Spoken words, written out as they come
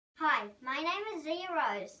Hi, my name is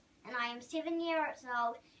Zia-Rose and I am 7 years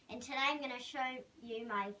old, and today I'm going to show you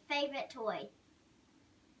my favourite toy,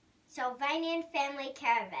 Sylvanian Family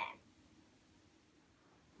Caravan.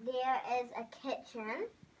 There is a kitchen,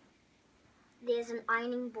 there's an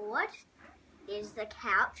ironing board, there's the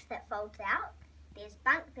couch that folds out, there's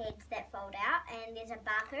bunk beds that fold out, and there's a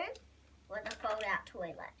bathroom with a fold out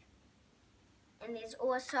toilet. And there's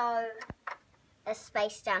also a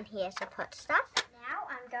space down here to put stuff. Now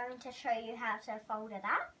I'm going to show you how to fold it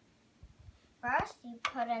up. First you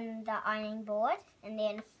put in the ironing board and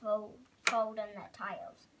then fold in the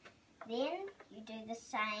tiles. Then you do the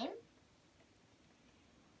same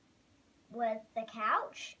with the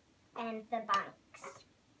couch and the bunks.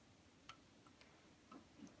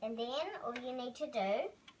 And then all you need to do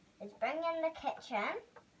is bring in the kitchen.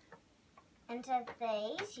 Into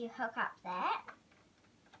these you hook up that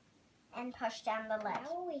and push down the lid. Now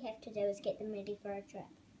all we have to do is get them ready for a trip.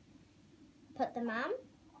 Put the mum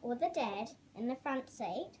or the dad in the front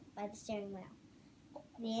seat by the steering wheel.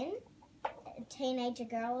 Then a teenager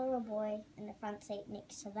girl or a boy in the front seat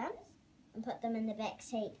next to them, and put them in the back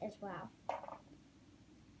seat as well.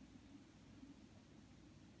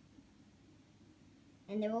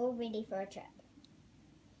 And they're all ready for a trip.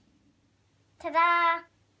 Ta-da!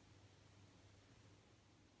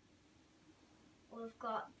 We've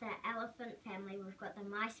got the elephant family, we've got the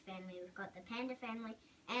mice family, we've got the panda family,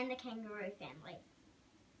 and the kangaroo family.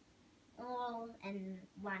 All in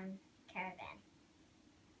one caravan.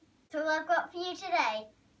 That's all I've got for you today.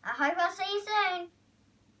 I hope I'll see you soon.